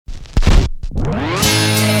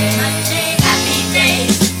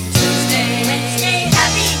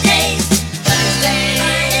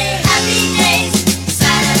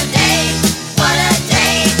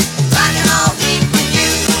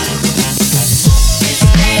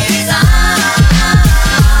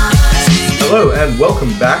Hello and welcome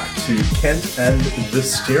back to Kent and the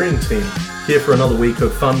Steering Team, here for another week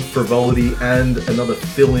of fun, frivolity, and another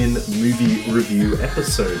fill-in movie review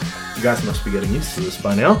episode. You guys must be getting used to this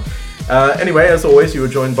by now. Anyway, as always, you are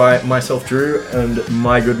joined by myself, Drew, and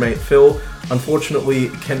my good mate, Phil. Unfortunately,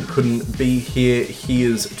 Kent couldn't be here. He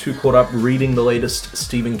is too caught up reading the latest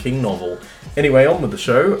Stephen King novel. Anyway, on with the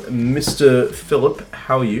show. Mr. Philip,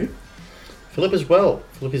 how are you? Philip is well.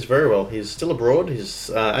 Philip is very well. He's still abroad. He's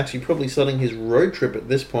actually probably starting his road trip at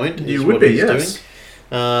this point. You would be, yes.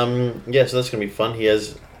 Doing. Yeah, so that's going to be fun. He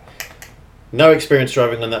has no experience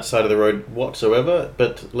driving on that side of the road whatsoever,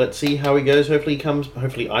 but let's see how he goes.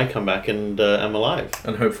 Hopefully I come back and am alive.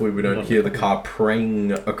 And hopefully we don't hear the car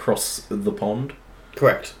praying across the pond.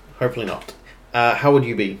 Correct. Hopefully not. How would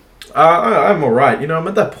you be? I'm alright. You know, I'm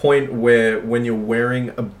at that point where when you're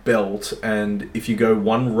wearing a belt and if you go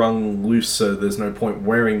one rung looser, there's no point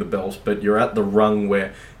wearing the belt, but you're at the rung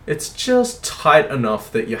where it's just tight enough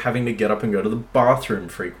that you're having to get up and go to the bathroom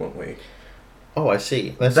frequently. Oh, I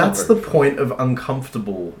see. That's the point of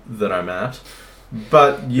uncomfortable that I'm at.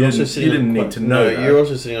 But you didn't need to know that. You're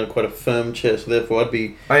also sitting on quite a firm chair, so therefore I'd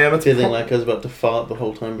be feeling like I was about to fart the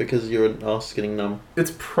whole time because your ass is getting numb.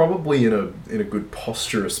 It's probably in a good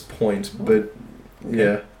posturous point, but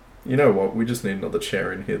yeah. You know what? We just need another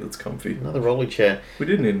chair in here that's comfy. Another rolly chair. We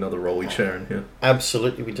did need another rolly chair in here.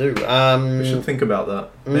 Absolutely we do. We should think about that.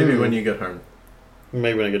 Maybe when you get home.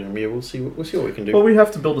 Maybe when I get home, yeah, we'll see what we can do. Well, we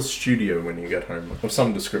have to build a studio when you get home, of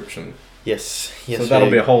some description. Yes. So that'll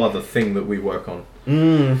be a whole other thing that we work on.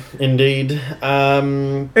 Indeed.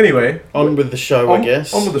 Anyway. On with the show, I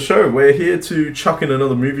guess. On with the show. We're here to chuck in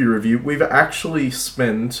another movie review. We've actually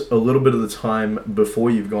spent a little bit of the time before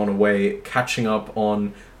you've gone away catching up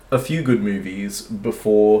on a few good movies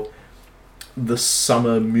before the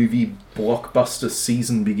summer movie blockbuster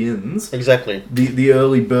season begins. Exactly. The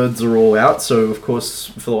early birds are all out, so of course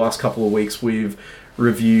for the last couple of weeks we've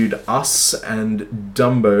reviewed Us and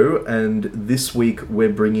Dumbo, and this week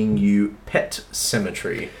we're bringing you Pet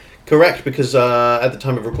Sematary. Correct, because at the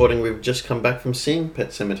time of recording we've just come back from seeing Pet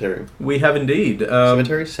Sematary. We have indeed.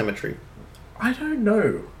 Cemetery? I don't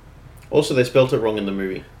know. Also, they spelt it wrong in the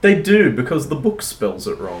movie. They do, because the book spells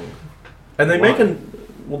it wrong. And they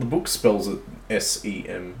the book spells it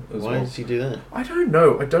S-E-M as well. Why does he do that? I don't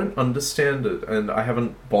know. I don't understand it, and I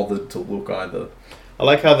haven't bothered to look either. I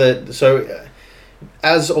like how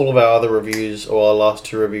as all of our other reviews, or our last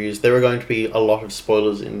two reviews, there are going to be a lot of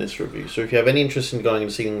spoilers in this review. So if you have any interest in going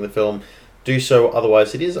and seeing the film, do so.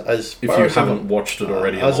 Otherwise, it is as far if you as haven't watched it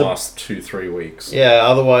already in the last 2-3 weeks. Yeah,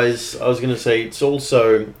 otherwise, I was going to say, it's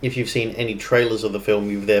also, if you've seen any trailers of the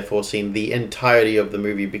film, you've therefore seen the entirety of the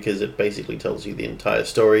movie, because it basically tells you the entire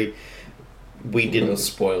story. We didn't... A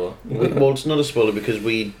spoiler. Well, it's not a spoiler, because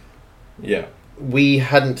we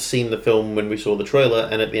hadn't seen the film when we saw the trailer,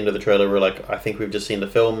 and at the end of the trailer we're like, I think we've just seen the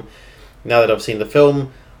film. Now that I've seen the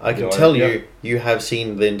film, I can tell you, you have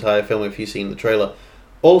seen the entire film if you've seen the trailer.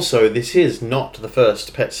 Also, this is not the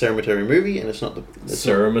first Pet Sematary movie, and it's not the...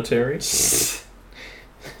 Cemetery?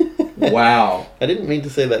 Wow. I didn't mean to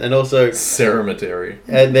say that. And also... Cemetery.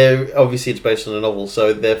 And obviously it's based on a novel,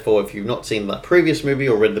 so therefore if you've not seen that previous movie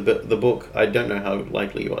or read the book, I don't know how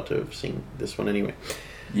likely you are to have seen this one anyway.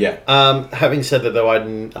 Yeah. Having said that, though,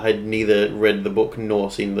 I'd neither read the book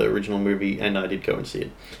nor seen the original movie, and I did go and see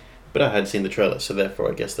it. But I had seen the trailer, so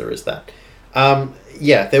therefore I guess there is that.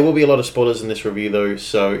 There will be a lot of spoilers in this review, though,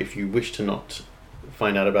 so if you wish to not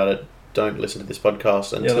find out about it, don't listen to this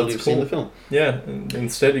podcast until you've seen the film. Yeah,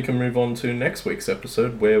 instead you can move on to next week's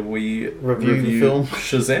episode where we review the film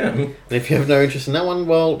Shazam. And if you have no interest in that one,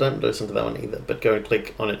 well, don't listen to that one either, but go and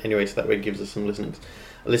click on it anyway, so that way it gives us some listens.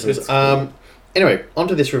 Cool. Anyway, on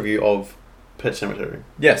to this review of Pet Sematary.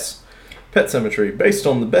 Yes. Pet Sematary, based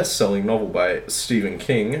on the best-selling novel by Stephen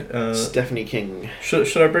King. Stephanie King.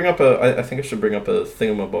 Should I bring up I think I should bring up a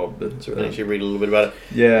thingamabob. So we can actually read a little bit about it.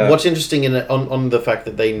 Yeah. What's interesting on the fact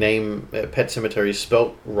that they name Pet Sematary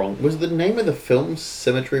spelt wrong. Was the name of the film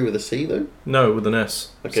Cemetery with a C, though? No, with an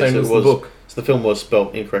S. Okay, Same as the book. So the film was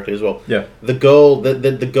spelt incorrectly as well. Yeah. The girl in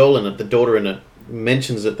it, the daughter in it,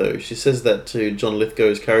 mentions it, though. She says that to John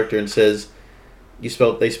Lithgow's character and says, they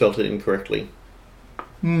spelt it incorrectly.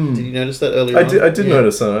 Did you notice that earlier on? I did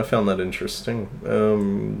notice that. I found that interesting.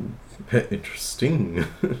 Interesting.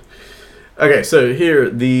 Okay, so here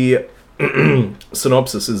the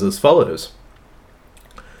synopsis is as follows.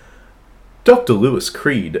 Dr. Lewis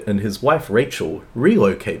Creed and his wife Rachel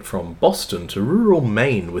relocate from Boston to rural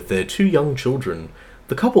Maine with their 2 young children.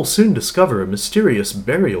 The couple soon discover a mysterious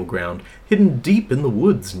burial ground hidden deep in the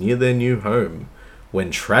woods near their new home.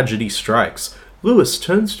 When tragedy strikes, Lewis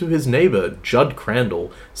turns to his neighbor, Judd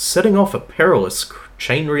Crandall, setting off a perilous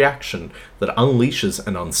chain reaction that unleashes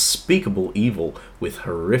an unspeakable evil with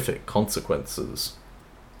horrific consequences.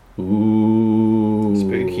 Ooh.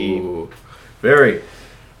 Spooky. Very.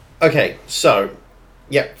 Okay, so,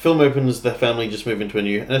 yeah, film opens, the family just move into a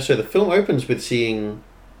new... And so the film opens with seeing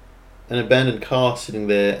an abandoned car sitting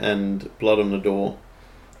there and blood on the door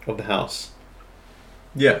of the house.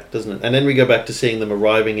 Yeah. Doesn't it? And then we go back to seeing them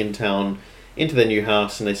arriving in town, into their new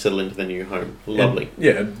house, and they settle into their new home. Lovely.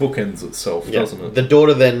 It bookends itself, doesn't it? The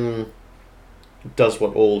daughter then does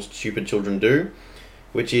what all stupid children do,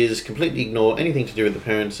 which is completely ignore anything to do with the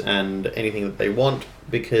parents and anything that they want,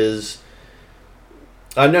 because...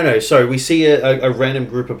 we see a random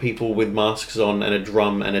group of people with masks on and a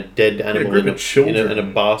drum and a dead animal in a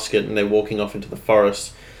basket, and they're walking off into the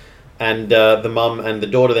forest. And the mum and the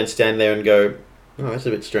daughter then stand there and go, "Oh, that's a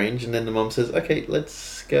bit strange." And then the mum says, "Okay,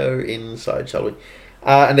 let's go inside, shall we?"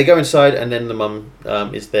 And they go inside, and then the mum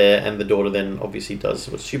is there, and the daughter then obviously does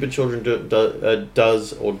what stupid children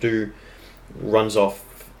do, runs off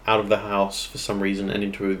out of the house for some reason and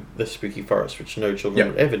into the spooky forest, which no children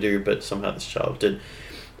would ever do, but somehow this child did.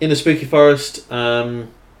 In the spooky forest, the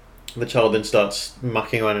child then starts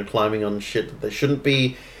mucking around and climbing on shit that they shouldn't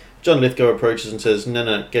be. John Lithgow approaches and says,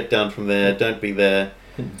 no, get down from there, don't be there.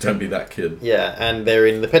 Don't be that kid. Yeah, and they're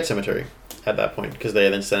in the pet cemetery at that point, because they are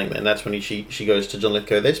then standing there, and that's when she goes to John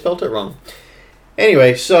Lithgow, they spelt it wrong.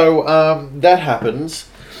 Anyway, so that happens.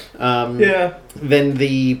 Then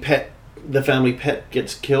the family pet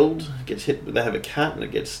gets killed, gets hit, they have a cat, and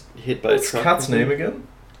it gets hit by a truck. What's the cat's name again?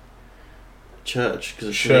 Church, because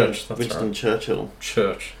it's Church, named Winston right. Churchill.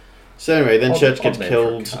 Church. So anyway, then Church gets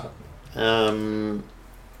killed.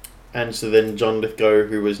 And so then John Lithgow,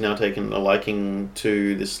 who was now taken a liking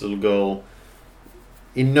to this little girl,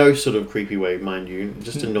 in no sort of creepy way, mind you,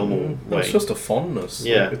 just a normal way. It's just a fondness.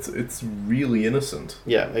 Yeah. Like, it's really innocent.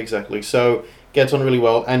 Yeah, exactly. So, gets on really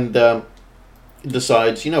well, and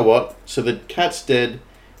decides, you know what, so the cat's dead,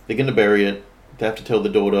 they're going to bury it, they have to tell the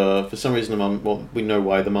daughter, for some reason the mum, well, we know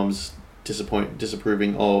why, the mum's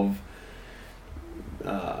disapproving of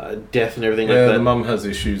death and everything like that. Yeah, the mum has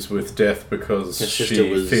issues with death because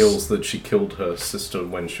she feels that she killed her sister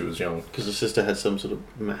when she was young. Because her sister had some sort of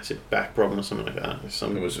massive back problem or something like that.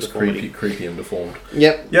 It was just creepy and deformed.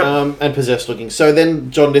 Yep. And possessed looking. So then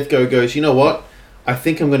John Lithgow goes, you know what? I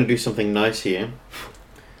think I'm going to do something nice here.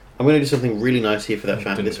 I'm going to do something really nice here for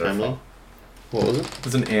this family. What was it?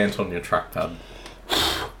 There's an ant on your trackpad.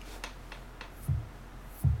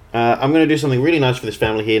 I'm going to do something really nice for this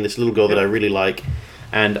family here and this little girl that I really like.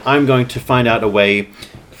 And I'm going to find out a way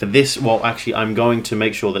for this... Well, actually, I'm going to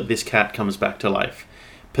make sure that this cat comes back to life.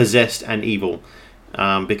 Possessed and evil.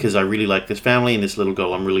 Because I really like this family and this little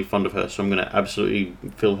girl. I'm really fond of her. So I'm going to absolutely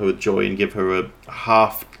fill her with joy and give her a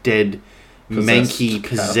half-dead, manky,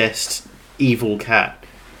 possessed, evil cat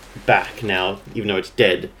back now, even though it's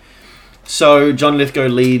dead. So John Lithgow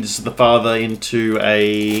leads the father into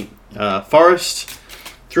a forest.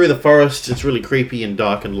 Through the forest, it's really creepy and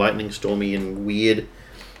dark and lightning stormy and weird.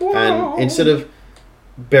 Whoa. And instead of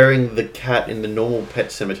burying the cat in the normal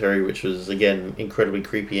pet cemetery, which was, again, incredibly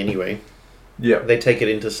creepy anyway, they take it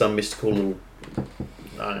into some mystical little,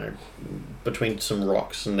 I don't know, between some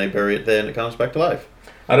rocks, and they bury it there and it comes back to life.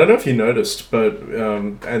 I don't know if you noticed, but,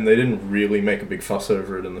 and they didn't really make a big fuss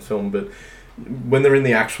over it in the film, but when they're in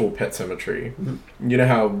the actual pet cemetery, you know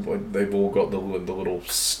how they've all got the little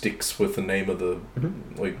sticks with the name of the,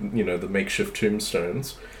 the makeshift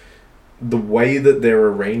tombstones? The way that they're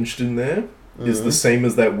arranged in there is the same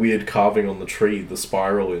as that weird carving on the tree, the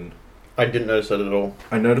spiral in. I didn't notice that at all.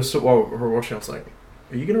 I noticed it while we were watching. I was like,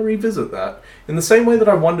 are you going to revisit that? In the same way that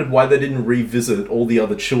I wondered why they didn't revisit all the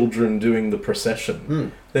other children doing the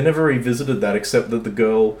procession. They never revisited that, except that the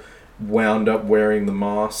girl wound up wearing the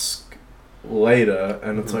mask later,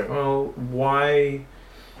 and it's like, well, why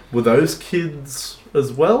were those kids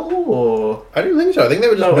as well? Or I didn't think so. I think they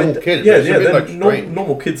were just normal kids.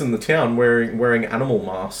 Normal kids in the town wearing animal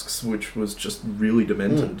masks, which was just really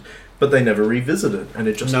demented. But they never revisited, and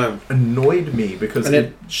it just annoyed me because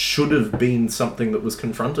it should have been something that was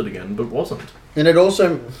confronted again, but wasn't. And it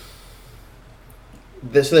also...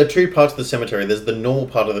 So there are two parts of the cemetery. There's the normal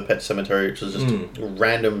part of the pet cemetery, which is just a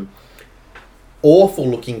random,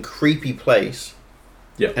 awful-looking, creepy place.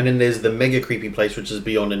 Yeah. And then there's the mega creepy place, which is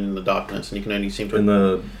beyond and in the darkness, and you can only seem to... And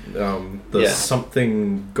the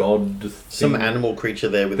something god thing. Some animal creature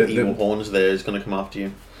there with evil horns there is going to come after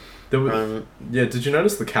you. Did you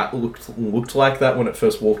notice the cat looked like that when it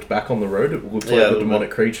first walked back on the road? It looked like the demonic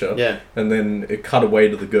creature. Yeah. And then it cut away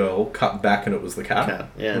to the girl, cut back, and it was the cat.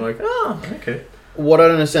 Yeah. You're like, okay. What I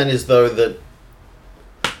don't understand is, though, that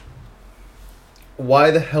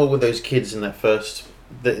why the hell were those kids in that first...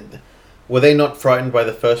 were they not frightened by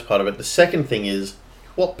the first part of it? The second thing is,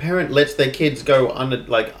 what parent lets their kids go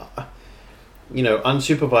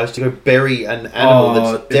unsupervised to go bury an animal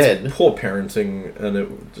that's dead? It's poor parenting, and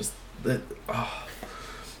it just...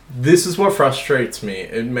 This is what frustrates me.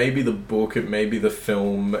 It may be the book, it may be the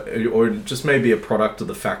film, or it just may be a product of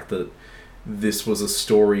the fact that this was a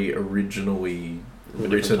story originally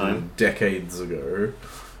written decades ago.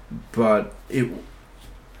 But maybe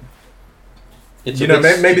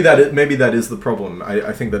that is the problem.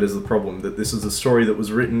 I think that is the problem, that this is a story that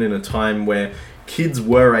was written in a time where kids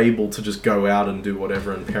were able to just go out and do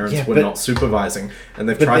whatever, and parents were not supervising, and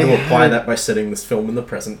they've tried to apply that by setting this film in the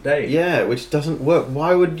present day. Yeah, which doesn't work.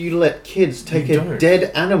 Why would you let kids take a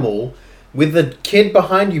dead animal with the kid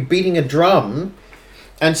behind you beating a drum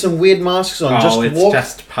and some weird masks on?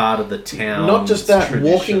 Just part of the town. Not just that,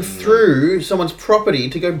 walking through someone's property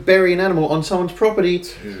to go bury an animal on someone's property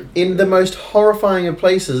in the most horrifying of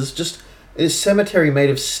places. Just a cemetery made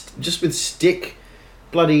of just with stick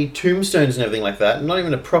bloody tombstones and everything like that. Not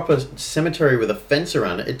even a proper cemetery with a fence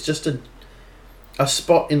around it. It's just a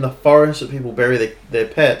spot in the forest that people bury their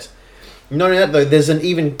pets. Not only that, though, there's an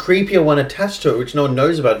even creepier one attached to it, which no one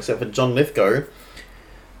knows about except for John Lithgow.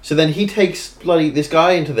 So then he takes this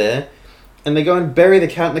guy into there, and they go and bury the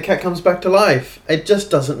cat, and the cat comes back to life. It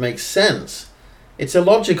just doesn't make sense. It's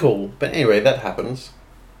illogical. But anyway, that happens.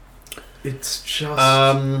 It's just...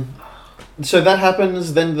 So that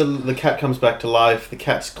happens, then the cat comes back to life. The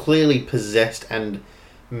cat's clearly possessed and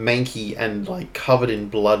manky and covered in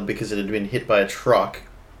blood because it had been hit by a truck.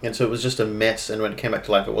 And so it was just a mess, and when it came back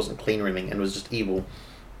to life it wasn't clean or anything, and it was just evil.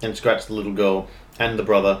 And scratched the little girl, and the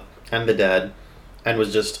brother, and the dad, and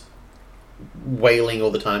was just wailing all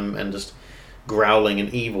the time, and just growling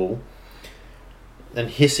and evil, and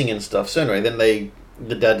hissing and stuff. So anyway, then the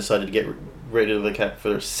dad decided to get rid of the cat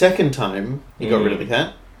for a second time. He got rid of the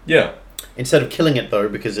cat. Yeah. Instead of killing it, though,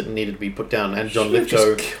 because it needed to be put down, and John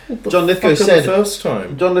Lithgow said, first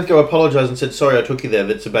time. John Lithgow apologised and said, "Sorry, I took you there.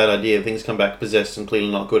 That's a bad idea. Things come back possessed and clearly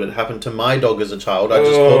not good. It happened to my dog as a child. I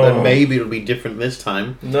just thought that maybe it'll be different this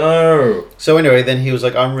time." No. So anyway, then he was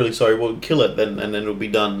like, "I'm really sorry. We'll kill it then, and then it'll be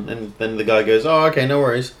done." And then the guy goes, "Oh, okay, no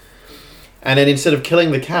worries." And then instead of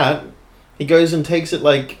killing the cat, he goes and takes it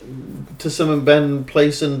to some abandoned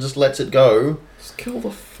place and just lets it go. Just kill the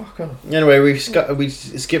fucker. Anyway, we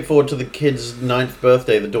skip forward to the kid's 9th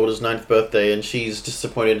birthday, the daughter's 9th birthday, and she's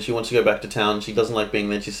disappointed and she wants to go back to town. She doesn't like being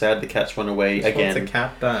there. She's sad the cat's run away again. She wants the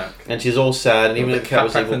cat back. And she's all sad, and even if the cat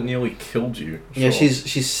was evil, that nearly killed you. Sure. Yeah,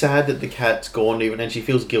 she's sad that the cat's gone, even, and she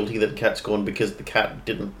feels guilty that the cat's gone because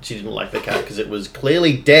she didn't like the cat because it was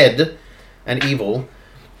clearly dead and evil.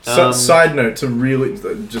 So, side note,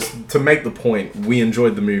 just to make the point, we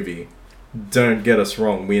enjoyed the movie. Don't get us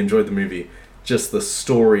wrong, we enjoyed the movie. Just the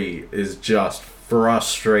story is just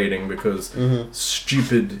frustrating because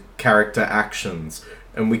stupid character actions.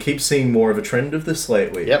 And we keep seeing more of a trend of this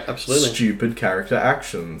lately. Yep, absolutely. Stupid character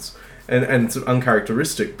actions. And it's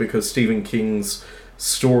uncharacteristic because Stephen King's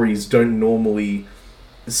stories don't normally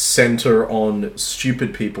center on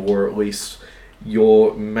stupid people, or at least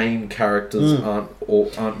your main characters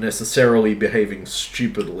aren't necessarily behaving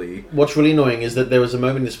stupidly. What's really annoying is that there was a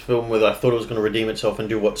moment in this film where I thought it was going to redeem itself and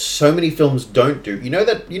do what so many films don't do. You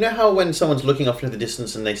know how when someone's looking off into the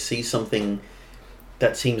distance and they see something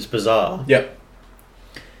that seems bizarre? Yep.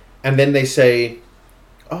 And then they say,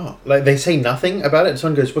 they say nothing about it, and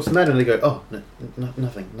someone goes, "What's the matter?" And they go, "Oh,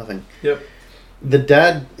 nothing. Yep. The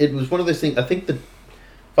dad, it was one of those things, I think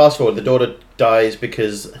fast forward, the daughter dies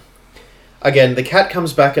because... Again, the cat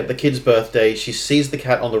comes back at the kid's birthday. She sees the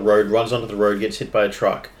cat on the road, runs onto the road, gets hit by a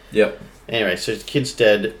truck. Yep. Anyway, so the kid's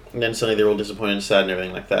dead, and then suddenly they're all disappointed and sad and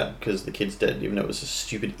everything like that because the kid's dead, even though it was a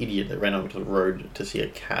stupid idiot that ran onto the road to see a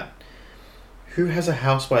cat. Who has a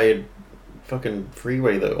house by a fucking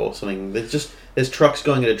freeway, though, or something? There's trucks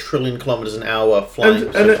going at 1 trillion kilometers an hour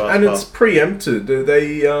flying and it's preempted.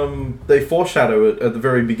 They foreshadow it at the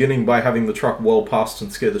very beginning by having the truck well past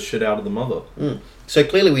and scare the shit out of the mother. So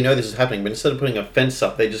clearly we know this is happening, but instead of putting a fence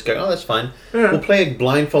up, they just go, "Oh, that's fine. Yeah. We'll play a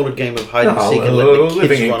blindfolded game of hide and seek and let the kids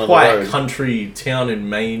living run in on quiet the road." Country town in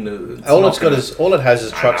Maine. All it has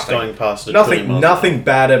is trucks going past it. Nothing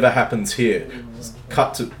bad ever happens here.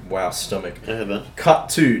 Cut to stomach. I heard that. Cut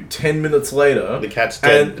to 10 minutes later. The cat's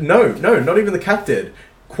dead. And no, not even the cat dead.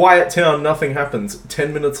 Quiet town, nothing happens.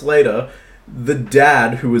 10 minutes later, the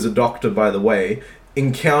dad, who is a doctor, by the way,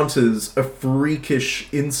 encounters a freakish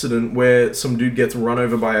incident where some dude gets run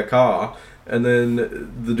over by a car, and then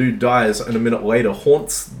the dude dies, and a minute later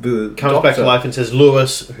haunts the comes doctor. Back to life and says,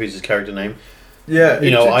 "Lewis," who's his character name. Yeah,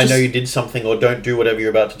 I know you did something, or don't do whatever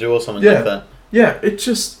you're about to do, or something like that. Yeah, it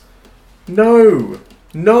just... No.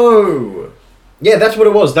 Yeah, that's what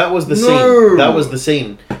it was. That was the scene. That was the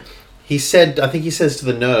scene. He said, I think he says to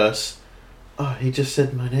the nurse, "Oh, he just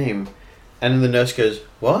said my name." And then the nurse goes,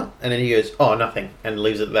 "What?" And then he goes, "Oh, nothing," and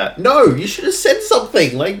leaves it at that. No, you should have said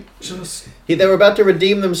something. Like, they were about to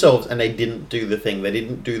redeem themselves, and they didn't do the thing. They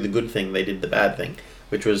didn't do the good thing. They did the bad thing,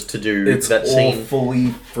 which was to do that scene. It's awfully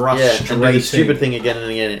frustrating. Yeah, and do the stupid thing again and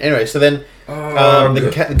again. Anyway, so then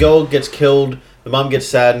the girl gets killed. The mum gets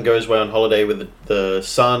sad and goes away on holiday with the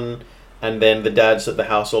son. And then the dad's at the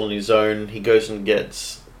house all on his own. He goes and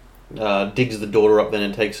digs the daughter up then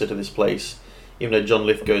and takes her to this place. Even though John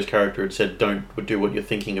Lithgow's character had said, "Don't do what you're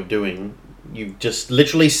thinking of doing," you've just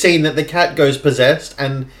literally seen that the cat goes possessed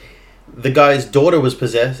and the guy's daughter was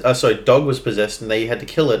possessed. Dog was possessed, and they had to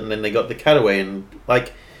kill it, and then they got the cat away. And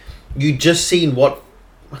like, you just seen what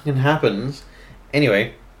fucking happens.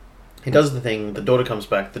 Anyway, he does the thing. The daughter comes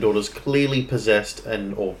back. The daughter's clearly possessed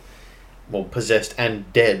possessed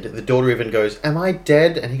and dead. The daughter even goes, "Am I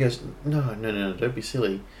dead?" And he goes, No, don't be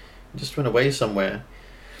silly. I just went away somewhere.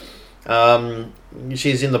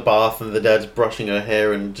 She's in the bath and the dad's brushing her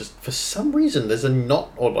hair, and just for some reason there's a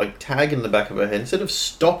knot or like tag in the back of her head. Instead of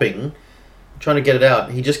stopping, trying to get it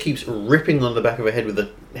out, he just keeps ripping on the back of her head with a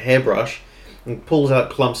hairbrush and pulls out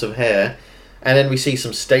clumps of hair. And then we see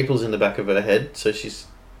some staples in the back of her head, so she's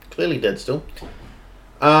clearly dead still.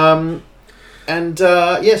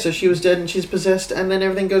 So she was dead and she's possessed, and then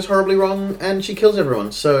everything goes horribly wrong and she kills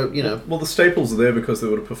everyone. So, you know. Well, the staples are there because they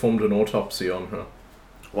would have performed an autopsy on her.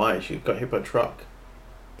 Why? She got hit by a truck.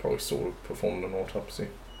 Probably sort of performed an autopsy.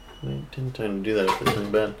 They didn't tell him to do that if there's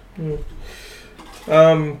something bad.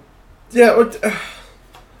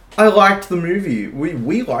 I liked the movie.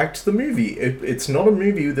 We liked the movie. It's not a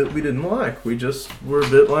movie that we didn't like. We just were a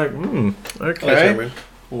bit like, okay.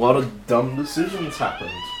 A lot of dumb decisions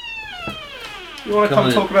happened. You want to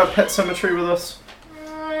come talk about Pet Sematary with us?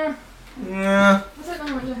 I don't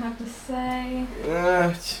know what I have to say.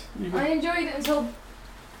 I enjoyed it until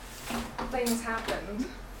things happened.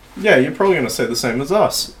 Yeah, you're probably going to say the same as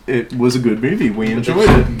us. It was a good movie. We enjoyed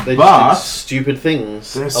it. They just did stupid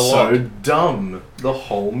things. They're so dumb. The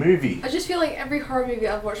whole movie. I just feel like every horror movie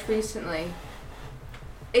I've watched recently,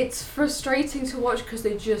 it's frustrating to watch because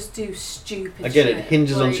they just do stupid shit. Again, it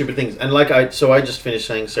hinges on stupid things. And I just finished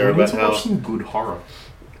saying, Sarah, about how... watch some good horror.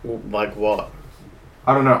 Like what?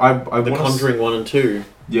 I don't know. The Conjuring 1 and 2.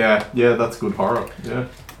 Yeah, that's good horror. Yeah.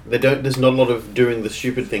 There's not a lot of doing the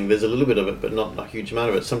stupid thing. There's a little bit of it, but not a huge amount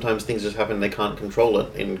of it. Sometimes things just happen and they can't control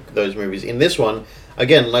it in those movies. In this one,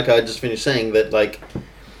 again, like I just finished saying, that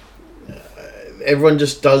everyone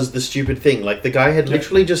just does the stupid thing. Like, the guy had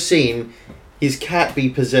literally just seen his cat be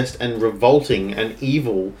possessed and revolting and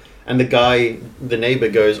evil, and the neighbor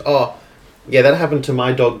goes, "Oh, yeah, that happened to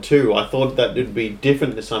my dog too. I thought that would be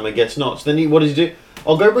different this time. I guess not." So then what does he do?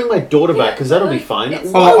 "I'll go bring my daughter back because that'll be fine."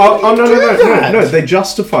 No. They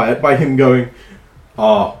justify it by him going,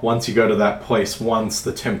 once you go to that place once,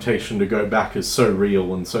 the temptation to go back is so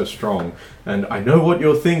real and so strong. And I know what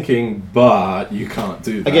you're thinking, but you can't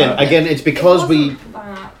do that. Again, it's because we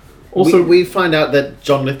find out that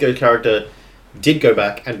John Lithgow's character did go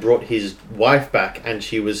back and brought his wife back, and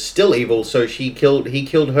she was still evil, so he killed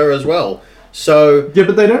her as well. So yeah,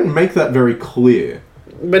 but they don't make that very clear.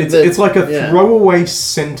 But it's like a throwaway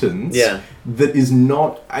sentence that is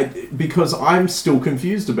not... because I'm still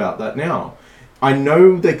confused about that now. I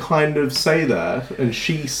know they kind of say that, and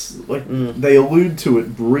they allude to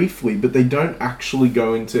it briefly, but they don't actually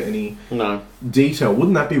go into any detail.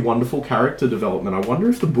 Wouldn't that be wonderful character development? I wonder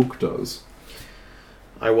if the book does.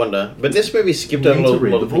 I wonder. But this movie skipped over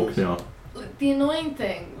a lot of things. Now. The annoying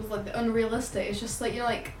thing was the unrealistic. It's just the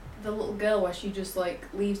little girl where she just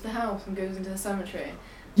leaves the house and goes into the cemetery.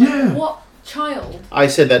 What child? I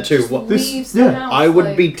said that too. Leaves the house, I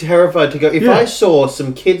would be terrified to go if I saw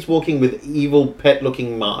some kids walking with evil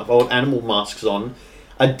pet-looking or animal masks on,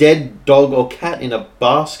 a dead dog or cat in a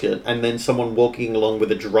basket, and then someone walking along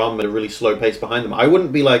with a drum at a really slow pace behind them. I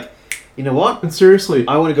wouldn't be like, you know what? And seriously,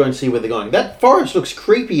 I want to go and see where they're going. That forest looks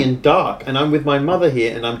creepy and dark, and I'm with my mother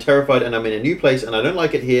here, and I'm terrified, and I'm in a new place, and I don't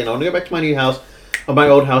like it here, and I want to go back to my new house, or my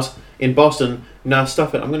old house in Boston. Nah,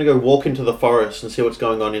 stuff it. I'm going to go walk into the forest and see what's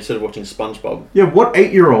going on instead of watching SpongeBob. Yeah, what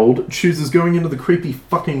 8-year-old chooses going into the creepy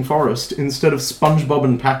fucking forest instead of SpongeBob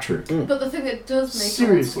and Patrick? But the thing that does make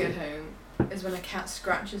her want to go home is when a cat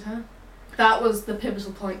scratches her. that was the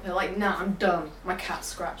pivotal point. They're like, nah, I'm done. My cat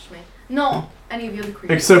scratched me. Not any of the other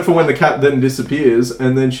creatures. Except for when the cat then disappears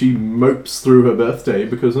and then she mopes through her birthday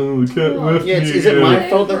because, the cat left me. Is it my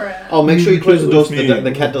fault that... Oh, make sure you close the door so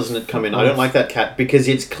the cat doesn't come in. I don't like that cat because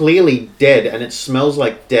it's clearly dead and it smells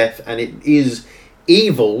like death and it is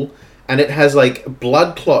evil and it has, like,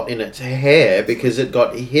 blood clot in its hair because it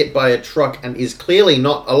got hit by a truck and is clearly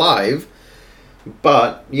not alive.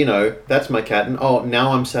 But, that's my cat. And,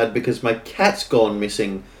 now I'm sad because my cat's gone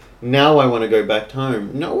missing. Now I want to go back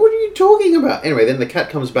home. No, what are you talking about? Anyway, then the cat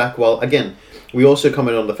comes back while, again, we also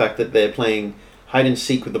comment on the fact that they're playing hide and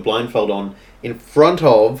seek with the blindfold on in front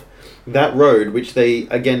of that road, which they,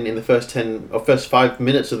 again, in the first 5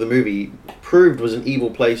 minutes of the movie, proved was an evil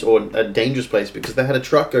place or a dangerous place because they had a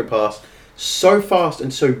truck go past so fast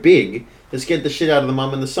and so big that scared the shit out of the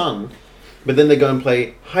mum and the son. But then they go and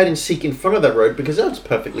play hide and seek in front of that road because that's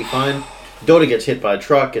perfectly fine. Daughter gets hit by a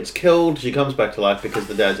truck, gets killed, she comes back to life because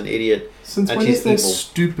the dad's an idiot. Since when is there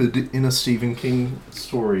stupid in a Stephen King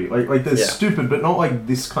story? Like there's stupid, but not like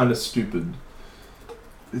this kind of stupid.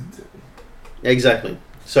 Exactly.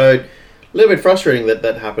 So, a little bit frustrating that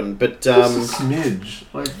happened, but... Just a smidge.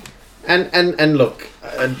 And look,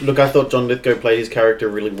 I thought John Lithgow played his character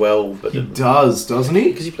really well. But he does, doesn't he?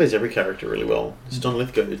 Because he plays every character really well. It's John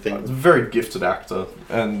Lithgow thing. He's a very gifted actor,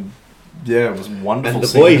 and... Yeah, it was wonderful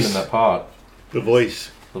seeing him in that part. The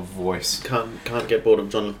voice. Can't get bored of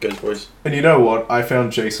John Lithgow's voice. And you know what? I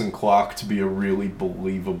found Jason Clarke to be a really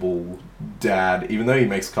believable dad, even though he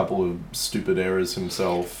makes a couple of stupid errors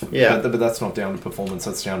himself. Yeah. But that's not down to performance,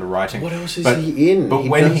 that's down to writing. What else is he in? But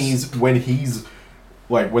when he's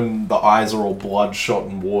like, when the eyes are all bloodshot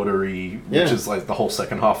and watery, which is like the whole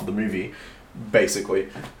second half of the movie... Basically,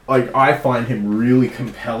 like, I find him really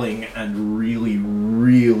compelling and really,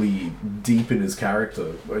 really deep in his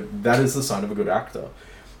character. Like, that is the sign of a good actor.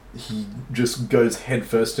 He just goes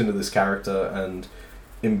headfirst into this character and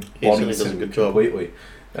embodies him completely.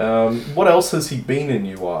 What else has he been in,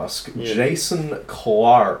 you ask? Yeah. Jason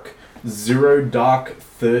Clarke, Zero Dark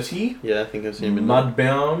 30. Yeah, I think I've seen him in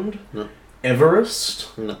Mudbound. No.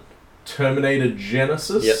 Everest. No. Terminator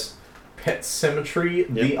Genesis. Yep. Pet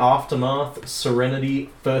Sematary, The Aftermath,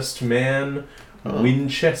 Serenity, First Man,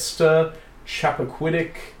 Winchester,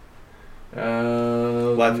 Chappaquiddick.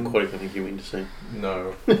 Life Aquatic, I think you mean to say.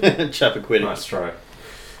 No. Chappaquiddick. Nice try.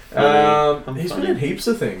 He's been in heaps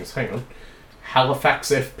of things. Hang on.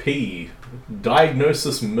 Halifax FP,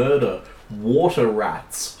 Diagnosis Murder, Water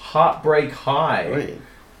Rats, Heartbreak High.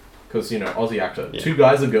 Because, Aussie actor. Yeah. Two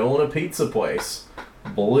Guys, a Girl, and a Pizza Place.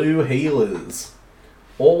 Blue Healers.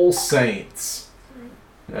 All Saints.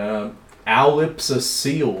 Our Lips Are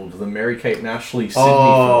Sealed, the Mary-Kate and Ashley Sydney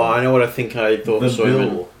film. I know what I think I thought. The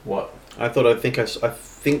Bill. What? I thought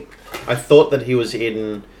that he was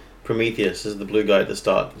in Prometheus as the blue guy at the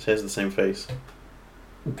start. He has the same face.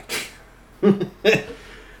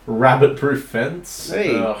 Rabbit Proof Fence.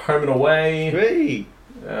 Hey. Home and Away. Hey.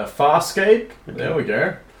 Farscape. Okay. There we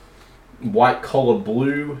go. White Collar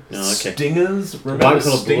Blue. Oh, okay. Stingers. Remember White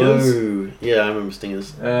Collar Stingers? Blue. Yeah, I remember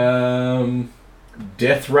Stingers.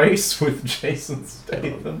 Death Race with Jason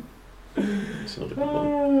Statham. It's not a good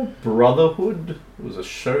one. Brotherhood was a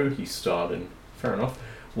show he starred in. Fair enough.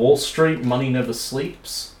 Wall Street, Money Never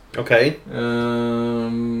Sleeps. Okay.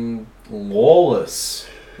 Lawless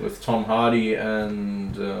with Tom Hardy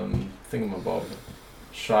and Thingamabob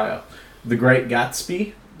Shire. The Great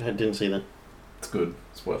Gatsby. I didn't see that. It's good.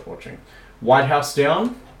 It's worth watching. White House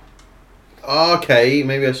Down. Okay,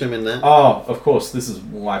 maybe I saw him in that. Oh, of course, this is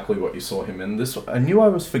likely what you saw him in. I knew I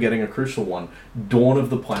was forgetting a crucial one. Dawn of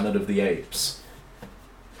the Planet of the Apes.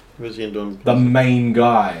 Who was he in Dawn of the Planet? The main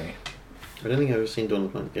guy. I don't think I've ever seen Dawn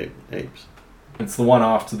of the Planet of the Apes. It's the one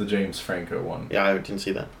after the James Franco one. Yeah, I didn't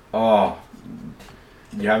see that. Oh,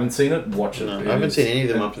 you haven't seen it? Watch it. No, I haven't seen any of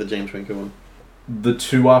them after the James Franco one. The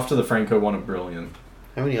two after the Franco one are brilliant.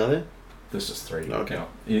 How many are there? There's just 3. Oh, okay. Now,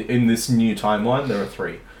 in this new timeline, there are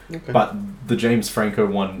 3. Okay. But the James Franco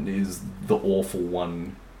one is the awful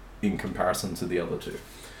one in comparison to the other 2.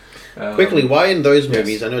 Quickly, why in those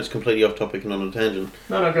movies, I know it's completely off topic and on a tangent.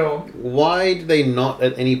 No, go on. Why did they not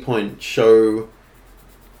at any point show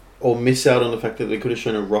or miss out on the fact that they could have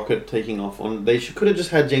shown a rocket taking off? They could have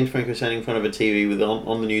just had James Franco standing in front of a TV with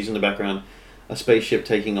on the news in the background, a spaceship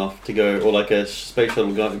taking off to go, or like a space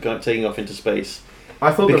shuttle taking off into space.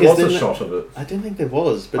 I thought there was a shot of it. I didn't think there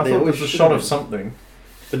was, but I thought there was a shot of something.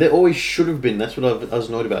 But there always should have been. That's what I was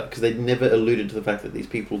annoyed about, because they never alluded to the fact that these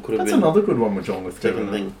people could have been. That's another good one with John Lithgow. Taking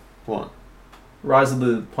thing. What? Rise of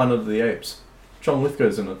the Planet of the Apes. John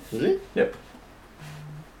Lithgow's in it. Is he? Yep.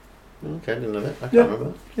 Okay, I didn't know that. I can't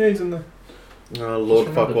remember. Yeah, he's in there. Lord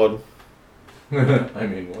Fuckwad. I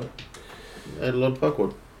mean, what? Lord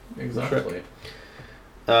Farquaad. Exactly.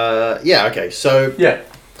 Yeah, okay, so... Yeah.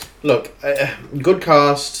 Look, good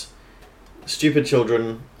cast, stupid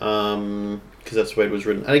children, because that's the way it was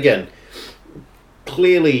written. And again,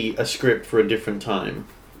 clearly a script for a different time,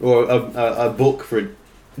 or a book for a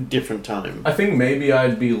different time. I think maybe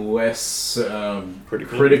I'd be less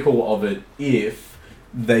critical of it if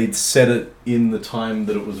they'd set it in the time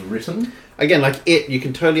that it was written. Again, like you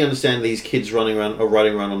can totally understand these kids running around or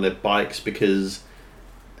riding around on their bikes because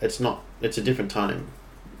it's a different time.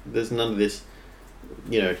 There's none of this,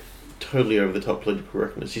 totally over the top political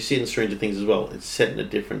correctness. You see it in Stranger Things as well. It's set in a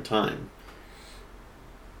different time.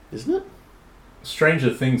 Isn't it?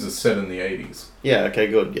 Stranger Things is set in the 80s. Yeah, okay,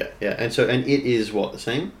 good. Yeah. And it is what, the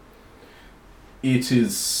same? It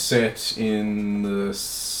is set in the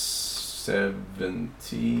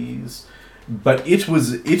 70s. But it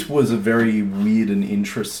was a very weird and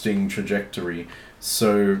interesting trajectory.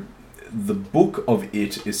 So the book of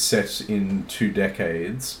it is set in 2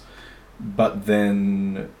 decades, but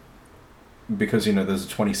then because there's a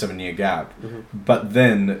 27-year gap, but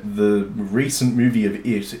then the recent movie of it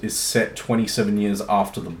is set 27 years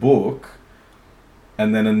after the book,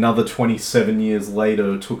 and then another 27 years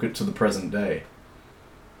later took it to the present day.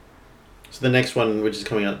 So the next one, which is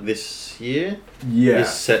coming out this year, is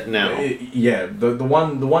set now. The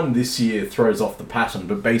one this year throws off the pattern,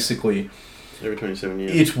 but basically every 27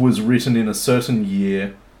 years. It was written in a certain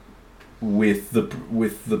year with the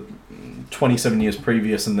 27 years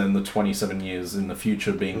previous and then the 27 years in the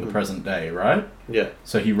future being the present day, right? Yeah.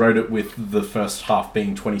 So he wrote it with the first half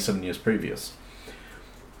being 27 years previous.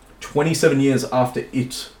 27 years after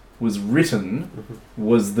it was written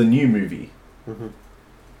was the new movie.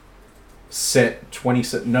 Set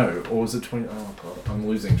 27... No, or was it 20... Oh, God, I'm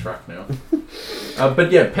losing track now.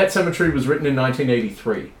 But yeah, Pet Sematary was written in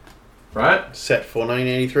 1983. Right? Set for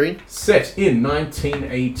 1983? Set in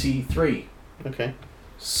 1983. Okay.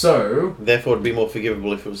 So... Therefore, it'd be more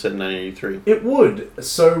forgivable if it was set in 1983. It would.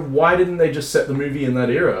 So why didn't they just set the movie in that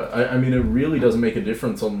era? I mean, it really doesn't make a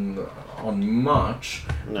difference on much.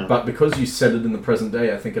 No. But because you set it in the present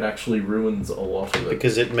day, I think it actually ruins a lot of it.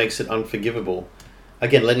 Because it makes it unforgivable.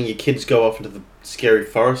 Again, letting your kids go off into the scary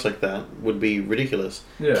forest like that would be ridiculous.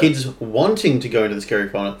 Yeah. Kids wanting to go into the scary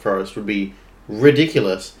forest would be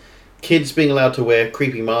ridiculous. Kids being allowed to wear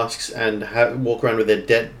creepy masks and walk around with their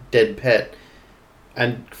dead pet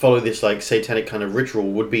and follow this like satanic kind of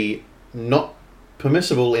ritual would be not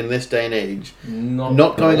permissible in this day and age.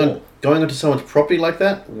 Not going onto someone's property like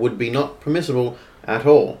that would be not permissible at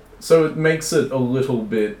all. So it makes it a little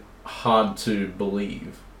bit hard to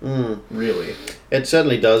believe. Really. It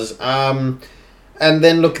certainly does. And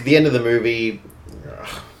then look at the end of the movie.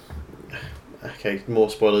 Okay, more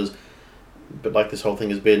spoilers. But like this whole thing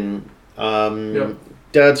has been,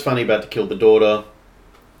 Dad's finally about to kill the daughter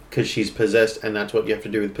because she's possessed, and that's what you have to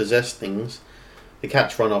do with possessed things. The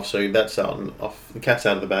cat's run off, so that's off. The cat's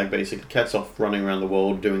out of the bag, basically. The cat's off running around the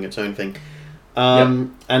world doing its own thing.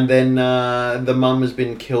 And then the mum has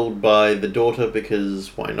been killed by the daughter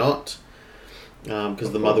because why not?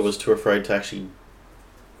 Because the mother was too afraid to actually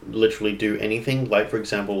literally do anything, like for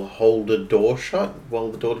example hold a door shut while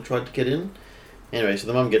the daughter tried to get in. Anyway, so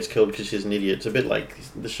the mum gets killed because she's an idiot. It's a bit like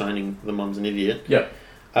The Shining, the mum's an idiot. Yeah.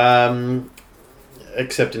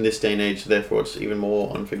 Except in this day and age, therefore it's even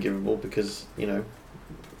more unforgivable because,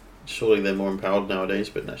 surely they're more empowered nowadays,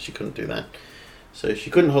 but no, she couldn't do that. So she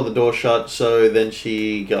couldn't hold the door shut, so then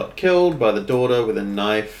she got killed by the daughter with a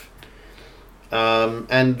knife.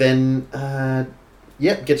 And then,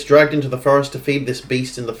 gets dragged into the forest to feed this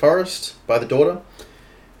beast in the forest by the daughter.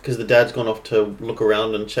 Because the dad's gone off to look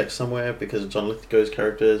around and check somewhere because John Lithgow's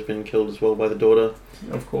character has been killed as well by the daughter.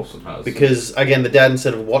 Of course it has. Because, again, the dad,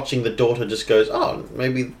 instead of watching the daughter, just goes, oh,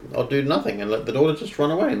 maybe I'll do nothing and let the daughter just run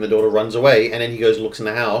away. And the daughter runs away, and then he goes and looks in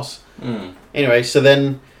the house. Anyway, so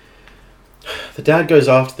then the dad goes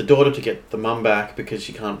after the daughter to get the mum back because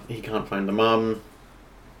he can't find the mum.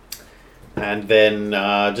 And then,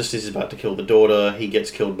 just as he's about to kill the daughter, he gets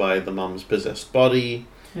killed by the mum's possessed body.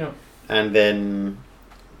 Yeah. And then,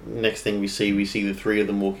 next thing we see the three of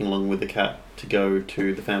them walking along with the cat to go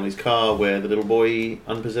to the family's car where the little boy,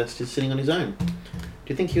 unpossessed, is sitting on his own. Do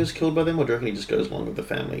you think he was killed by them, or do you reckon he just goes along with the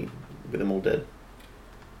family with them all dead?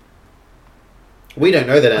 We don't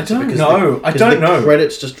know that answer. I don't know. The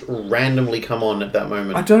credits just randomly come on at that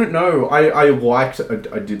moment. I don't know. I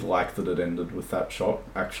did like that it ended with that shot,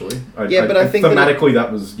 actually. I think thematically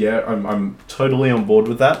that was, I'm totally on board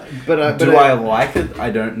with that. Do I like it? I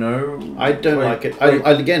don't know. I don't like it.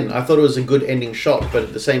 I thought it was a good ending shot, but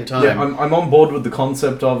at the same time... Yeah, I'm on board with the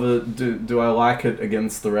concept of it. Do I like it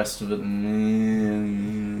against the rest of it?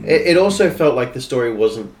 It also felt like the story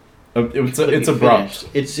wasn't... It's abrupt. Finished.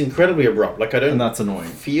 It's incredibly abrupt. Like, I don't... And that's annoying.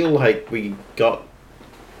 Feel like we got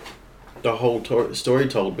the whole story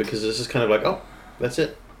told, because it's just kind of like, oh, that's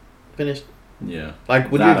it. Finished. Yeah. Like,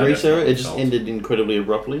 would you agree, Sarah? It just ended incredibly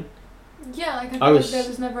abruptly? Yeah, like, I feel like there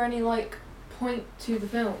was never any, like, point to the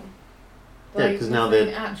film. Like, yeah, because now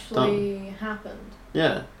they're actually done. Happened.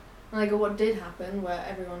 Yeah. Like, what did happen, where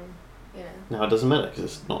everyone, No, it doesn't matter, because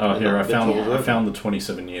it's not... Oh, here, I found the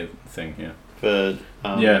 27-year thing here. For,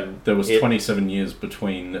 there was 27 years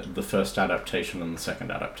between the first adaptation and the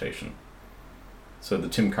second adaptation. So the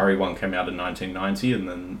Tim Curry one came out in 1990, and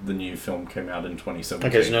then the new film came out in 2017.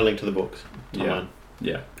 Okay, so no link to the books. Yeah.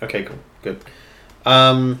 Okay, cool. Good.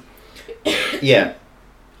 Yeah.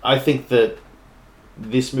 I think that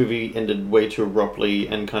this movie ended way too abruptly,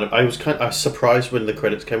 and I was surprised when the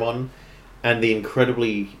credits came on, and the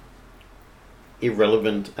incredibly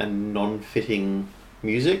irrelevant and non-fitting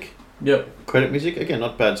music. Yep. Credit music, again,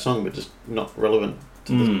 not bad song, but just not relevant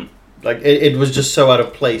to the... Like, it was just so out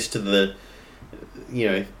of place to the,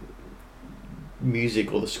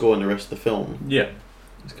 music or the score in the rest of the film. Yeah.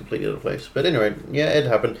 It's completely out of place. But anyway, yeah, it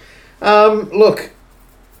happened. Look,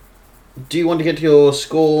 do you want to get to your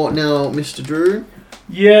score now, Mr. Drew?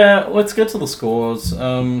 Yeah, let's get to the scores.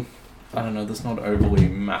 I don't know, there's not overly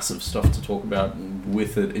massive stuff to talk about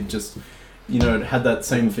with it. It just, it had that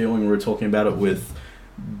same feeling we were talking about it with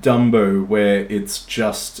Dumbo, where it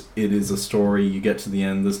is a story. You get to the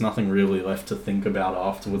end, there's nothing really left to think about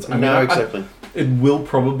afterwards. Exactly. It will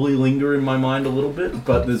probably linger in my mind a little bit,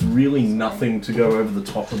 but there's really nothing to go over the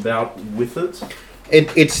top about with it.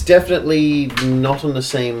 It's definitely not on the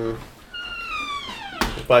same...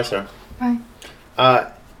 Bye, Sarah.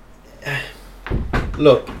 Bye.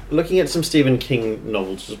 Look, looking at some Stephen King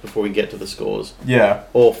novels just before we get to the scores. Yeah.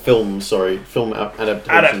 Or film adaptations.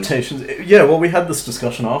 Adaptations. Yeah, well, we had this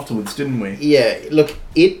discussion afterwards, didn't we? Yeah, look,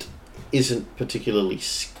 it isn't particularly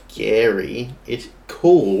scary. It's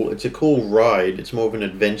cool. It's a cool ride. It's more of an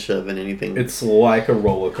adventure than anything. It's like a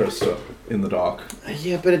roller coaster in the dark.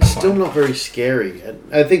 Yeah, but it's still not very scary.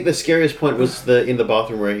 I think the scariest point was in the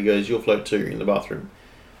bathroom where he goes, "You'll float too," in the bathroom.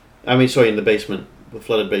 In the basement. The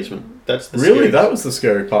flooded basement. That's the really scariest. That was the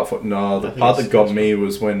scary part. The part that got me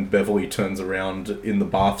was when Beverly turns around in the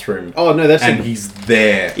bathroom. Oh no, he's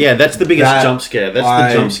there. Yeah, that's the biggest jump scare.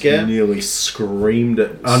 That's the jump scare. I nearly screamed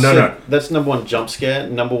at... Oh no. That's number one jump scare.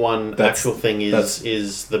 Number one actual thing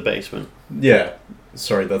is the basement. Yeah,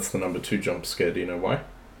 sorry, that's the number two jump scare. Do you know why?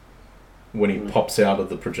 When he pops out of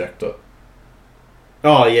the projector.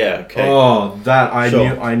 Oh yeah. Okay. Oh, that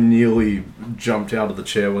I nearly jumped out of the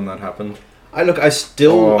chair when that happened. I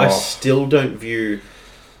still don't view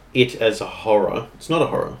it as a horror. It's not a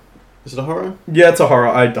horror. Is it a horror? Yeah, it's a horror.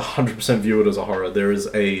 I 100% view it as a horror. There is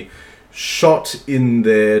a shot in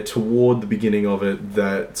there toward the beginning of it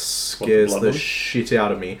that scares the shit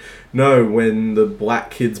out of me. No, when the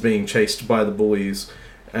black kid's being chased by the bullies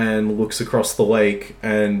and looks across the lake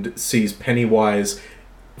and sees Pennywise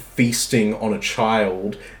feasting on a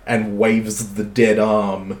child and waves the dead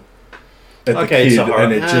arm at the kid,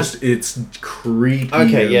 and it's creepy.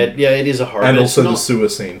 Okay, yeah, it is a horror. And also the sewer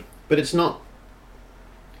scene. But it's not...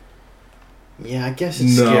 Yeah, I guess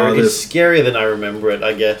it's scary. It's scarier than I remember it,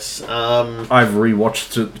 I guess. I've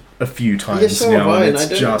rewatched it a few times now, and I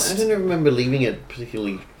don't remember leaving it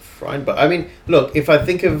particularly frightened. But, I mean, look, if I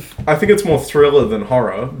think of... I think it's more thriller than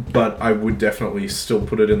horror, but I would definitely still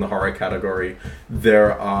put it in the horror category.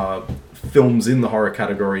 There are films in the horror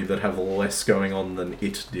category that have less going on than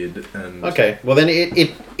it did. And okay, well then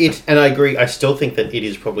it and I agree, I still think that it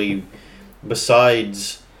is probably,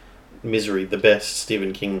 besides Misery, the best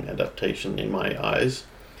Stephen King adaptation in my eyes,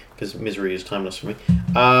 because Misery is timeless for me.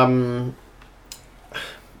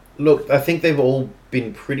 Look, I think they've all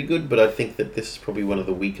been pretty good, but I think that this is probably one of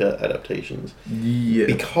the weaker adaptations. Yeah.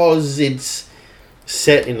 Because it's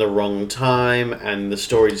set in the wrong time, and the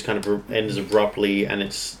story just kind of ends abruptly, and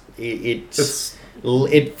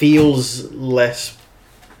it feels less,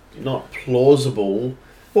 not plausible,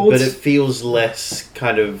 but it feels less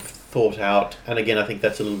kind of thought out. And again, I think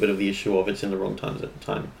that's a little bit of the issue of it's in the wrong times at the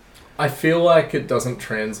time. I feel like it doesn't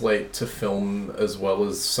translate to film as well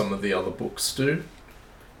as some of the other books do.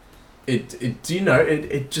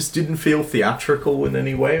 it just didn't feel theatrical in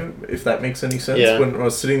any way, if that makes any sense. Yeah. When I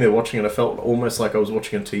was sitting there watching it, I felt almost like I was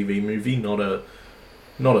watching a TV movie, not a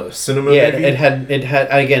cinema movie. It had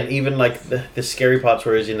again, even like the scary parts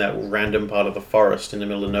where it was in that random part of the forest in the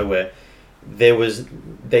middle of nowhere. They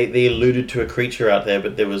alluded to a creature out there,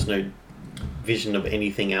 but there was no vision of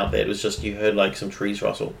anything out there. It was just you heard like some trees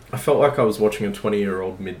rustle. I felt like I was watching a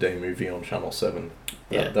 20-year-old midday movie on Channel 7.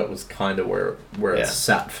 Yeah. That was kind of where it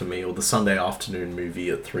sat for me, or the Sunday afternoon movie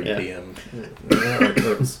at 3 p.m.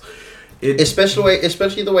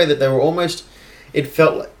 Especially the way that they were almost... It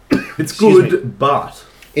felt like... It's good, but...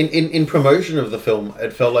 In promotion of the film,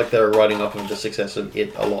 it felt like they were writing off of the success of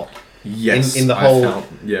it a lot. Yes, in the whole...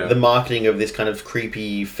 The marketing of this kind of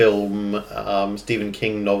creepy film, Stephen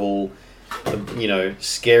King novel,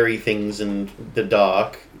 scary things in the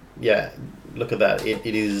dark. Yeah, look at that. It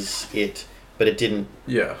is it... But it didn't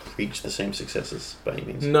reach the same successes by any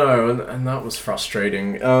means. No, and that was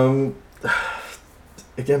frustrating.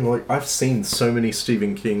 Again, like I've seen so many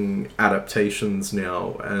Stephen King adaptations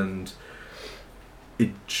now, and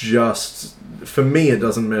it just, for me, it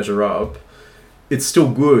doesn't measure up. It's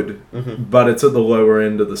still good, but it's at the lower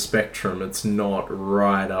end of the spectrum. It's not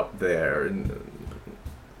right up there.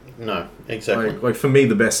 No, exactly. Like for me,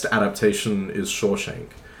 the best adaptation is Shawshank.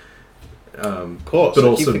 Of course, but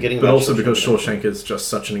also because Shawshank is just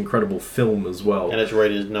such an incredible film as well, and it's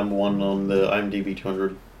rated number 1 on the IMDb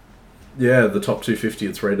 200. Yeah, the top 250.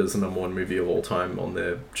 It's rated as the number 1 movie of all time on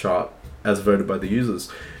their chart, as voted by the users.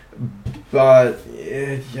 But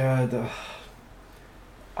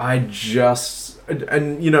I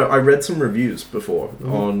read some reviews before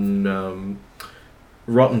on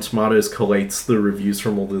Rotten Tomatoes collates the reviews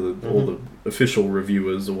from all the official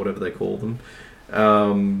reviewers or whatever they call them.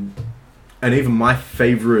 And even my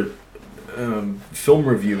favourite film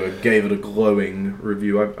reviewer gave it a glowing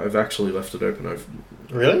review. I've actually left it open.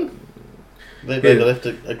 Really? They left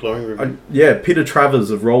a glowing review? Peter Travers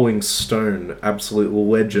of Rolling Stone, absolute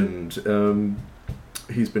legend.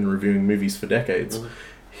 He's been reviewing movies for decades.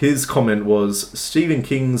 His comment was, Stephen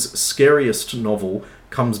King's scariest novel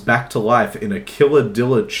comes back to life in a killer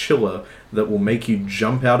diller chiller that will make you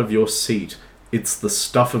jump out of your seat. It's the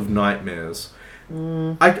stuff of nightmares.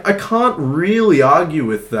 I can't really argue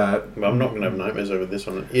with that. I'm not going to have nightmares over this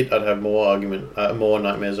one. I'd have more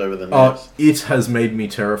nightmares over than this. It has made me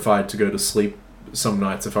terrified to go to sleep some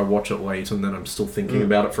nights if I watch it late and then I'm still thinking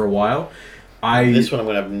about it for a while. This one I'm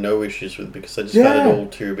going to have no issues with because I just found it all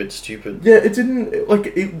too a bit stupid. Yeah, it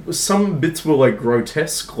didn't... some bits were,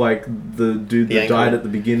 grotesque, like the dude that died at the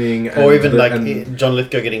beginning. Or even, John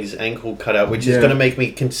Lithgow getting his ankle cut out, which is going to make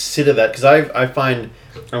me consider that, because I find...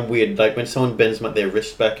 I'm weird, when someone bends their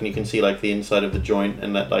wrist back and you can see, the inside of the joint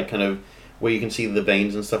and that, kind of... where you can see the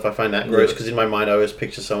veins and stuff, I find that gross, because in my mind I always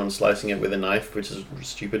picture someone slicing it with a knife, which is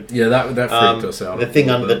stupid. Yeah, that freaked us out. The thing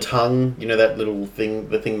under the tongue, that little thing,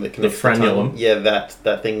 the thing that connects the frenulum. Yeah, that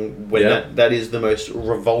thing, that is the most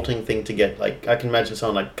revolting thing to get. I can imagine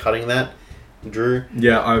someone, cutting that, Drew.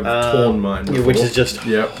 Yeah, I've torn mine before. Which is just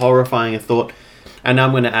horrifying a thought. And now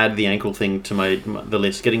I'm going to add the ankle thing to the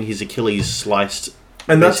list, getting his Achilles sliced.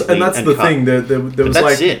 And that's the thing.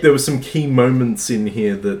 There was some key moments in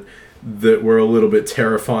here that were a little bit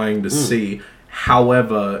terrifying to see.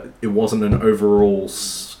 However, it wasn't an overall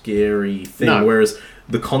scary thing. No. Whereas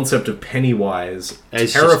the concept of Pennywise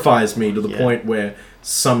terrifies me to the point where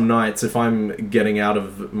some nights, if I'm getting out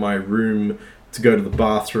of my room to go to the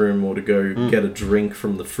bathroom or to go get a drink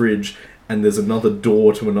from the fridge and there's another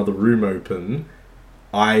door to another room open...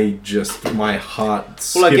 my heart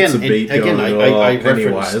skips a beat. I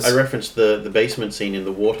referenced the basement scene in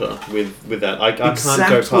the water with that. I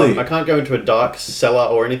can't go into a dark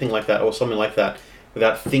cellar or anything like that or something like that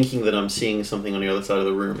without thinking that I'm seeing something on the other side of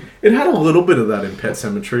the room. It had a little bit of that in Pet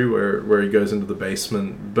Sematary where he goes into the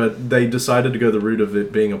basement, but they decided to go the route of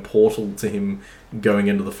it being a portal to him going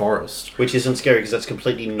into the forest, which isn't scary because that's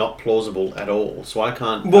completely not plausible at all. So I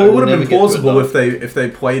can't. Well, it would have been plausible if they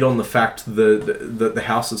played on the fact that the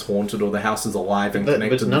house is haunted or the house is alive and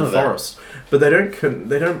connected to the forest. But they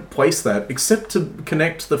don't place that except to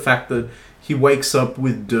connect the fact that he wakes up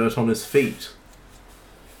with dirt on his feet.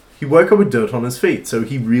 He woke up with dirt on his feet, so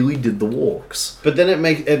he really did the walks. But then it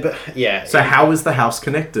makes... So how is the house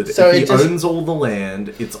connected? So if he owns all the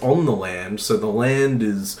land, it's on the land, so the land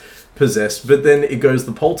is possessed, but then it goes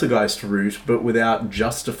the poltergeist route, but without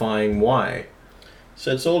justifying why.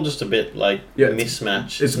 So it's all just a bit,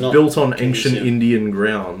 mismatch. It's not built on ancient Indian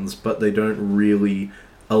grounds, but they don't really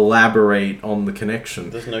elaborate on the connection.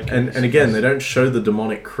 There's no and again, they don't show the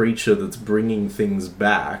demonic creature that's bringing things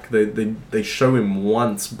back. They show him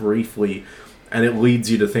once briefly And it leads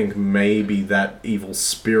you to think maybe that evil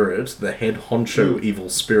spirit, the head honcho evil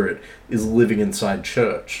spirit, is living inside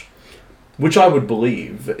Church. Which I would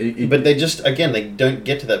believe. But they just, again, they don't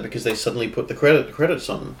get to that because they suddenly put the credits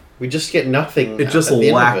on. We just get nothing. It just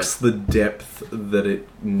lacks the depth that it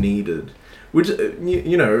needed. Which,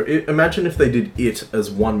 imagine if they did it as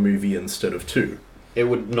one movie instead of two. It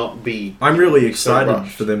would not be. I'm really excited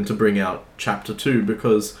for them to bring out Chapter 2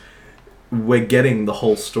 because we're getting the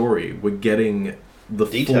whole story. We're getting the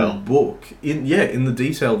full book in the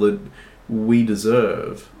detail that we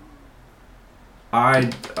deserve.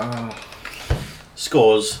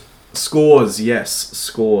 Scores, yes,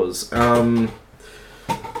 scores.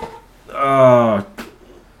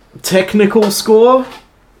 Technical score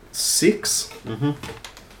 6.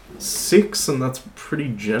 6, and that's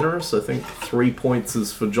pretty generous. I think 3 points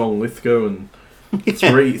is for John Lithgow and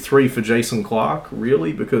three for Jason Clarke,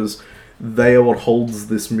 really, because they are what holds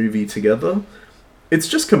this movie together. It's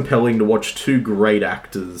just compelling to watch two great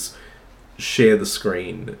actors share the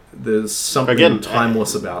screen. There's something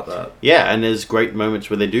timeless about that. Yeah, and there's great moments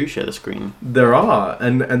where they do share the screen. There are,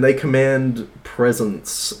 and they command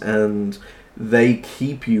presence, and they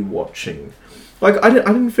keep you watching. Like, I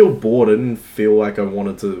didn't feel bored. I didn't feel like I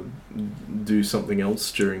wanted to do something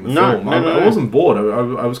else during the film. I wasn't bored.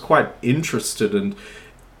 I was quite interested and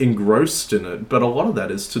engrossed in it, but a lot of that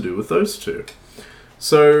is to do with those two.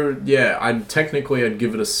 So, yeah, I'd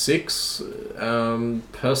give it a 6.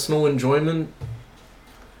 Personal enjoyment,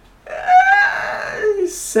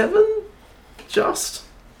 7? Just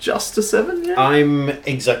a 7, yeah? I'm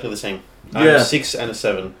exactly the same. I'm a 6 and a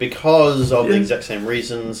 7 because of the exact same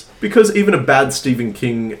reasons. Because even a bad Stephen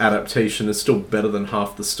King adaptation is still better than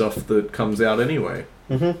half the stuff that comes out anyway.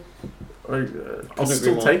 I'll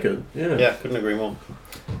still take it. Yeah, couldn't agree more.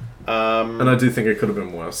 And I do think it could have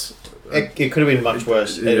been worse. It could have been much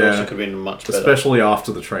worse. It also could have been much better. Especially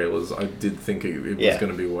after the trailers, I did think it was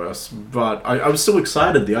going to be worse. But I was still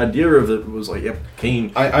excited. The idea of it was like, yep,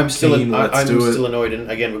 keen. I'm still annoyed.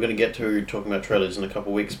 And again, we're going to get to talking about trailers in a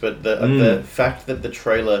couple of weeks. But the fact that the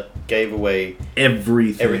trailer gave away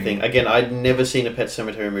everything. Again, I'd never seen a Pet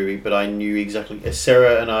Sematary movie, but I knew exactly.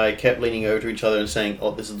 Sarah and I kept leaning over to each other and saying,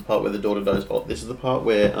 "Oh, this is the part where the daughter dies. Oh, this is the part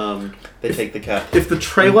where they take the cat." If the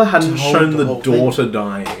trailer hadn't shown the daughter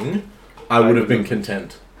dying, I would have been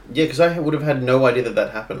content. Yeah, because I would have had no idea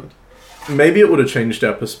that happened. Maybe it would have changed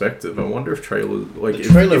our perspective. I wonder if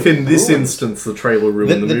if in this instance the trailer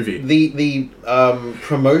ruined the movie. The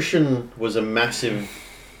promotion was a massive,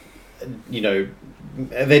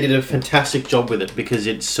 they did a fantastic job with it because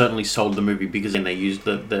it certainly sold the movie because then they used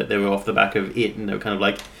they were off the back of it and they were kind of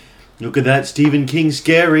like, look at that, Stephen King,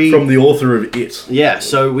 scary. From the author of It. Yeah,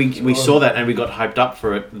 so we saw that and we got hyped up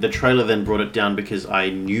for it. The trailer then brought it down because I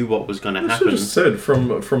knew what was going to happen. I just said from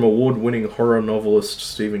award-winning horror novelist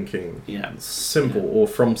Stephen King. Yeah. Simple. Or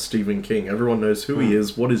from Stephen King. Everyone knows who he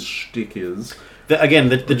is, what his shtick is.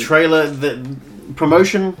 The trailer, the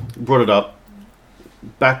promotion brought it up.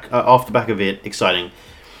 Off the back of it, exciting.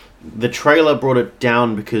 The trailer brought it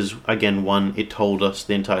down because, again, 1, it told us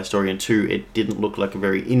the entire story, and 2, it didn't look like a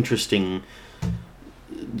very interesting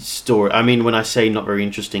story. I mean, when I say not very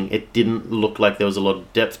interesting, it didn't look like there was a lot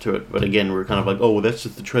of depth to it, but again, we're kind of like, oh, well, that's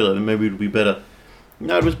just the trailer, then maybe it'll be better.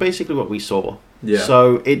 No, it was basically what we saw. Yeah.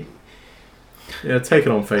 So it... Yeah, take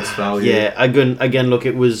it on face value. Yeah, again, look,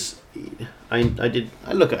 it was... I enjoyed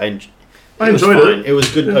it. It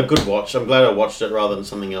was good, a good watch. I'm glad I watched it rather than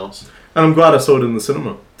something else. And I'm glad I saw it in the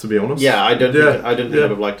cinema, to be honest. Yeah, I don't think I would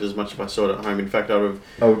have liked it as much if I saw it at home. In fact, I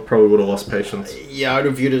probably would have lost patience. Yeah, I'd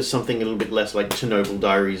have viewed it as something a little bit less like Chernobyl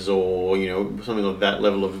Diaries or, something of that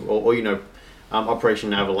level of... Or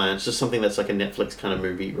Operation Avalanche. Just something that's like a Netflix kind of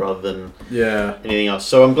movie rather than anything else.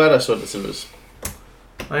 So I'm glad I saw it at the cinemas.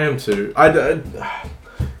 I am too.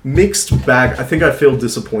 Mixed bag. I think I feel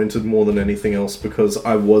disappointed more than anything else because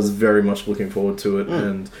I was very much looking forward to it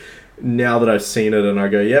and... Now that I've seen it and I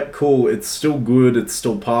go, yep, cool, it's still good, it's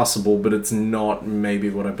still passable, but it's not maybe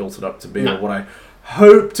what I built it up to be or what I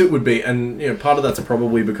hoped it would be. And, part of that's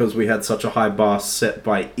probably because we had such a high bar set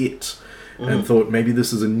by It and thought maybe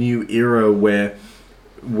this is a new era where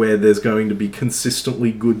there's going to be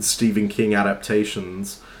consistently good Stephen King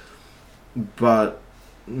adaptations. But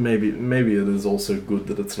maybe it is also good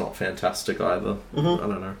that it's not fantastic either.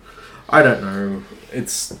 I don't know.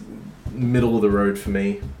 It's middle of the road for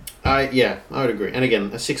me. I would agree. And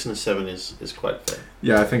again, a 6 and a 7 is quite fair.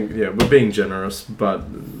 Yeah, I think we're being generous, but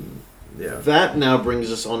yeah. That now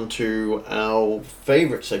brings us on to our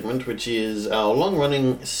favourite segment, which is our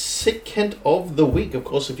long-running Sick Kent of the Week. Of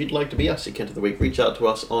course, if you'd like to be our Sick Kent of the Week, reach out to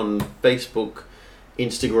us on Facebook,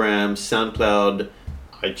 Instagram, SoundCloud,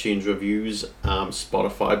 iTunes reviews,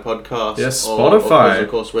 Spotify podcast. Yes, Spotify. Of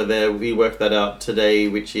course, we're there. We worked that out today,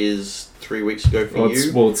 which is 3 weeks ago for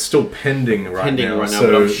you. It's still pending right now.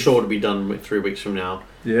 But I'm sure to be done 3 weeks from now.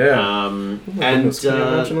 Yeah. And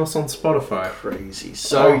imagine us on Spotify. Crazy.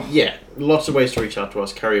 So yeah, lots of ways to reach out to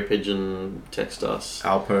us. Carrier pigeon, text us.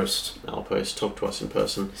 Outpost. Talk to us in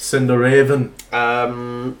person. Send a raven.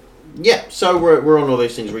 Yeah, so we're on all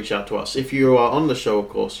those things. Reach out to us. If you are on the show, of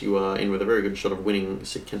course, you are in with a very good shot of winning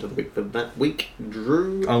Sick Kent of the Week for that week,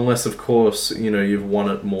 Drew. Unless, of course, you've won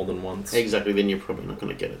it more than once. Exactly, then you're probably not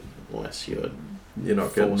going to get it unless you're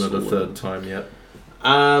not getting it a third time yet.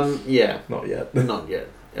 Yeah. Not yet. Not yet,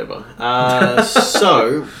 ever.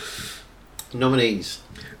 So, nominees.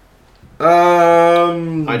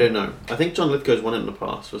 I don't know. I think John Lithgow's won it in the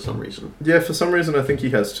past for some reason. Yeah, for some reason I think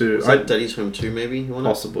he has too. Is that Daddy's Home 2 maybe?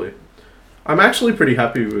 Possibly. I'm actually pretty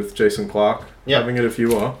happy with Jason Clarke having it if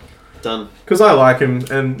you are. Done. Because I like him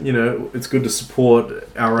and, it's good to support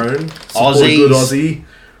our own. Support Aussies. a good Aussie.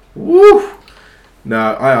 Woo!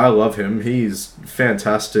 No, I love him. He's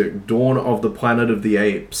fantastic. Dawn of the Planet of the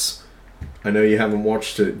Apes. I know you haven't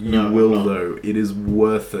watched it. You will, though. It is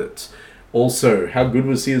worth it. Also, how good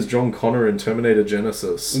was he as John Connor in Terminator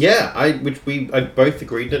Genesis? Yeah, I both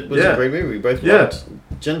agreed it was a great movie. We both liked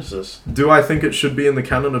Genesis. Do I think it should be in the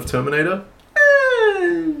canon of Terminator?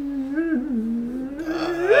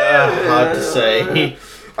 Hard to say.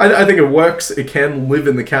 I think it works. It can live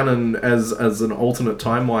in the canon as an alternate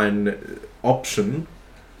timeline option,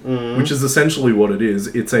 which is essentially what it is.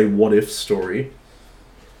 It's a what-if story.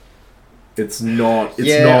 It's not.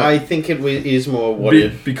 I think it is more what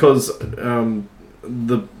if, because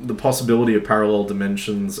the possibility of parallel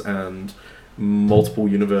dimensions and multiple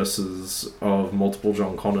universes of multiple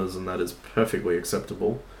John Connors, and that is perfectly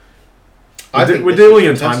acceptable. We're dealing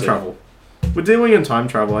in time travel. We're dealing in time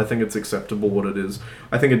travel. I think it's acceptable what it is.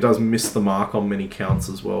 I think it does miss the mark on many counts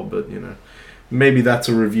as well, but maybe that's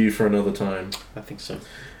a review for another time. I think so.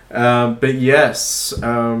 But yes.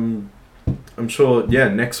 I'm sure,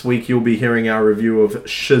 next week you'll be hearing our review of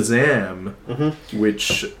Shazam,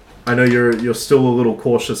 which I know you're still a little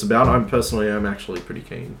cautious about. I'm actually pretty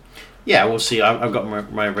keen. Yeah, we'll see. I've got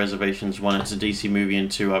my reservations. 1, it's a DC movie,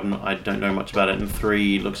 and 2, I don't know much about it, and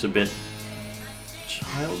 3 looks a bit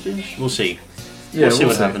childish. We'll see. Yeah, we'll see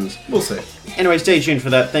what happens. We'll see. Anyway, stay tuned for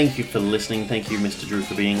that. Thank you for listening. Thank you, Mr. Drew,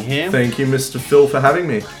 for being here. Thank you, Mr. Phil, for having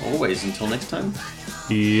me. Always. Until next time.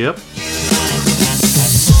 Yep.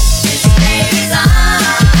 Design.